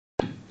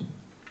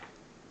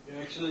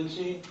Your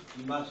Excellency,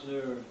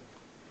 Ambassador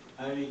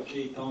Harry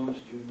K. Thomas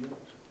Jr.,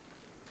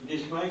 it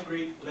is my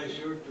great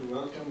pleasure to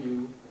welcome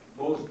you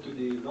both to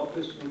the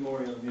Lopez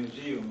Memorial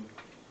Museum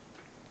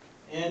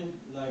and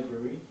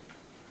Library,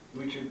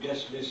 which you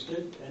just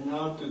visited, and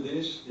now to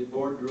this, the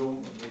boardroom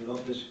of the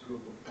Lopez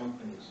Group of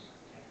Companies.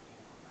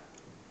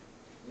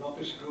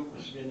 Lopez Group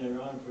has been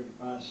around for the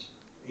past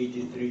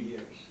 83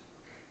 years.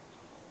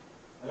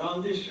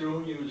 Around this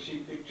room, you will see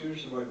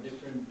pictures of our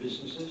different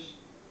businesses,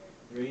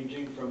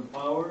 ranging from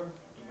power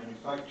to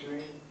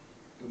manufacturing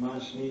to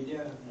mass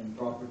media and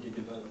property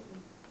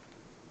development.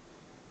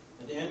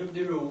 At the end of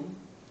the room,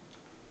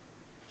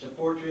 is a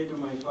portrait of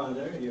my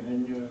father,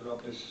 Eugenio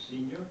Lopez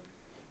Sr.,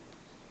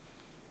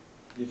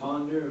 the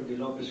founder of the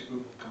Lopez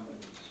Group of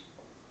Companies.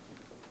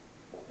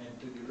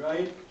 And to the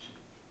right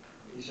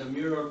is a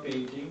mural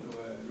painting of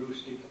a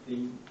rustic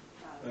theme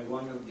by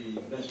one of the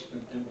best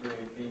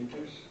contemporary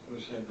painters,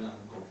 Jose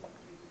Blanco.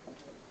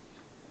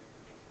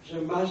 Mr.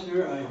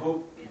 Ambassador, I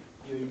hope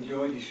you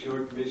enjoyed the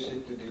short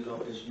visit to the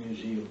Lopez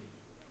Museum.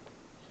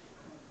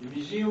 The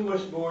museum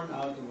was born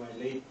out of my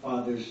late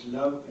father's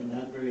love and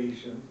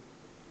admiration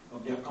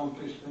of the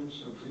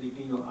accomplishments of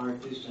Filipino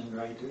artists and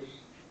writers,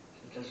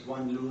 such as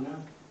Juan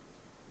Luna,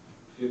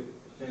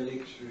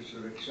 Felix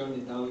Resurrección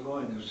Hidalgo,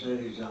 and Jose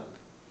Rizal.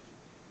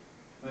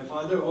 My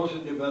father also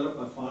developed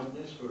a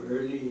fondness for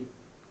early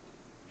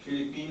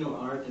Filipino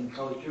art and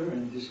culture,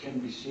 and this can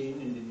be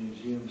seen in the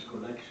museum's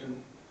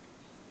collection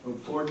of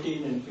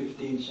 14th and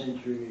 15th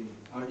century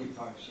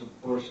artifacts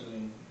of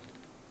porcelain,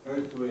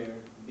 earthenware,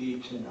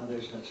 beads, and other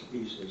such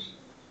pieces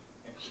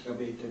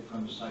excavated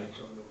from sites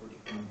all over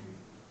the country.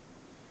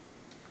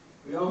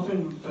 We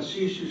often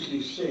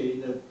facetiously say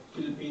that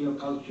Filipino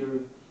culture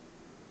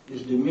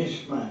is the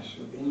mishmash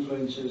of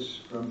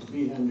influences from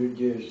 300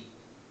 years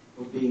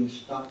of being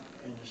stuck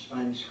in a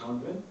Spanish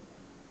convent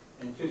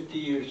and 50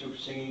 years of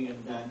singing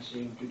and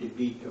dancing to the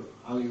beat of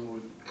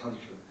Hollywood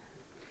culture.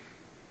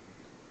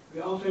 We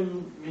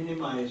often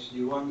minimize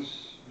the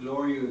once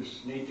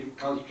glorious native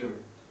culture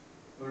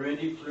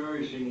already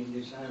flourishing in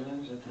these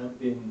islands that have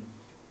been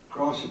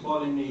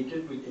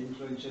cross-pollinated with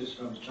influences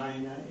from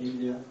China,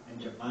 India,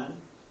 and Japan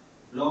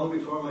long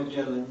before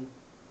Magellan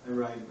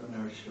arrived on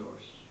our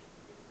shores.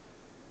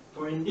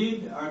 For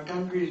indeed, our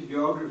country's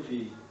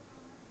geography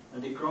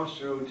at the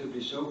crossroads of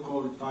the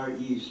so-called Far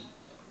East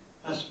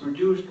has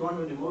produced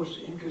one of the most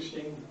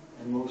interesting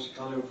and most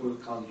colorful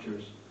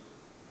cultures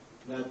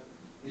that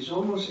is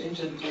almost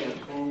instantly at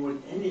home with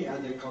any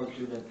other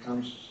culture that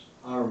comes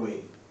our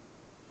way.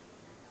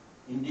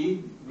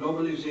 Indeed,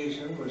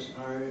 globalization was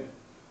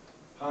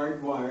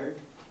hardwired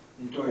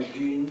into our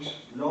genes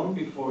long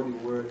before the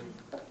word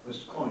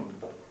was coined,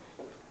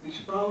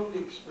 which probably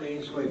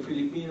explains why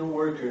Filipino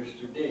workers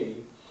today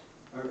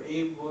are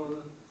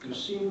able to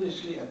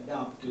seamlessly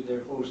adapt to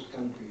their host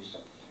countries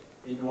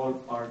in all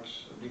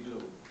parts of the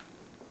globe.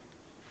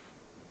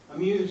 A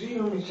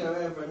museum is,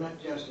 however, not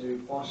just a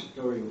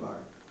repository of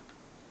art.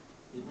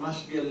 It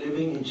must be a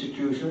living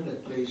institution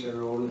that plays a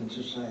role in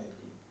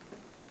society.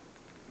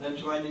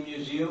 That's why the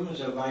museum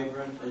is a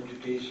vibrant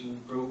education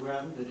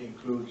program that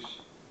includes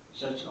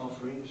such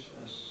offerings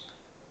as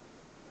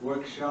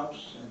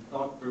workshops and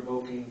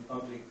thought-provoking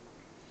public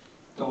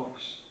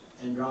talks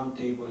and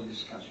roundtable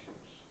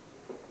discussions.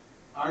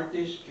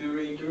 Artists,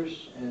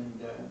 curators,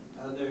 and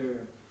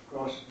other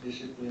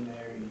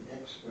cross-disciplinary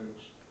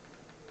experts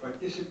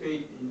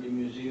participate in the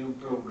museum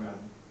program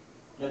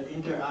that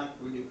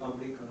interact with the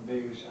public on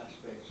various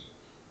aspects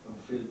of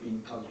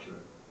Philippine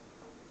culture,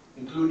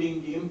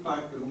 including the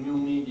impact of new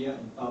media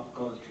and pop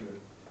culture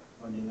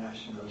on the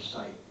national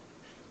site.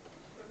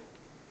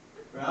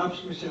 Perhaps,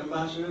 Mr.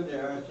 Ambassador,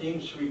 there are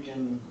things we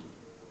can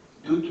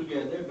do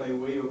together by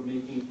way of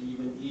making it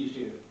even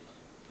easier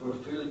for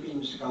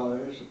Philippine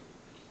scholars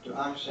to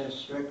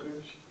access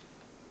records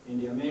in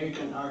the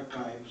American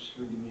archives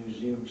through the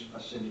museum's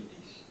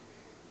facilities.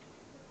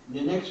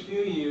 In the next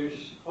few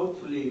years,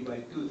 hopefully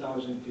by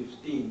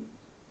 2015,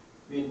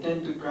 we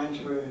intend to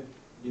transfer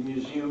the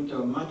museum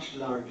to a much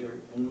larger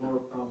and more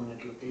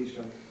prominent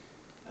location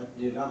at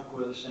the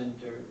Rockwell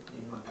Center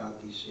in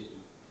Makati City.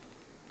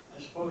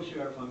 I suppose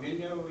you are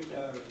familiar with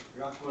our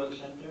Rockwell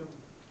Center,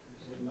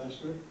 Mr.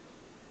 Ambassador?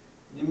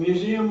 The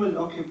museum will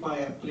occupy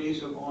a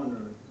place of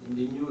honor in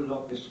the new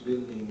Lopez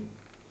building,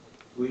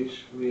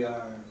 which we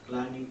are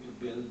planning to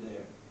build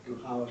there to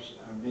house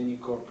our many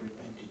corporate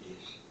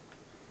entities.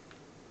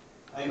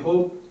 I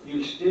hope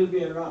you'll still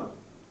be around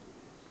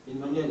in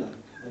Manila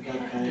at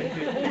that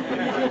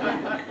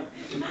time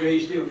to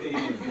grace the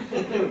occasion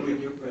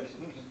with your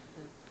presence.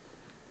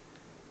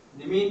 In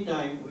the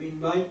meantime, we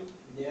invite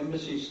the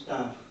embassy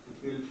staff to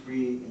feel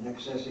free in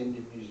accessing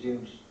the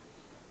museum's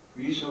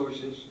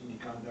resources in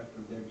the conduct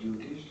of their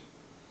duties.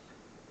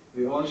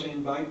 We also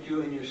invite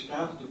you and your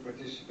staff to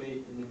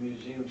participate in the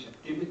museum's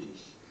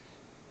activities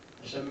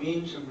as a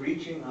means of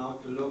reaching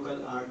out to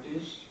local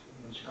artists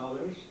and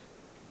scholars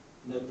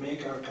that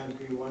make our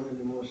country one of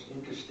the most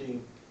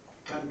interesting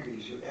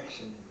countries of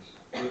excellence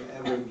will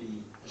ever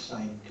be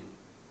assigned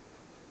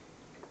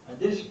to. At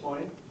this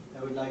point,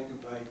 I would like to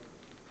invite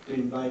to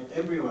invite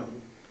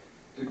everyone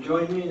to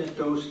join me in a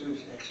toast to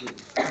His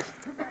Excellency.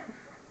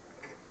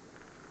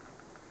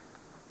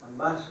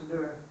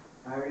 Ambassador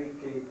Harry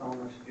K.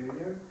 Thomas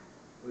Jr.,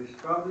 who is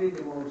probably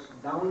the most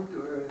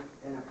down-to-earth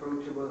and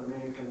approachable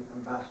American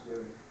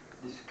ambassador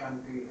this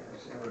country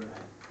has ever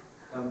had.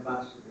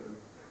 Ambassador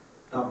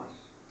Thomas.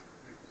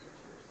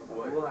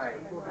 Buhay.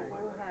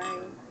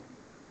 Buhay.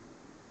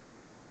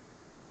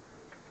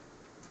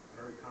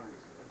 Very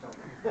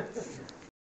kind.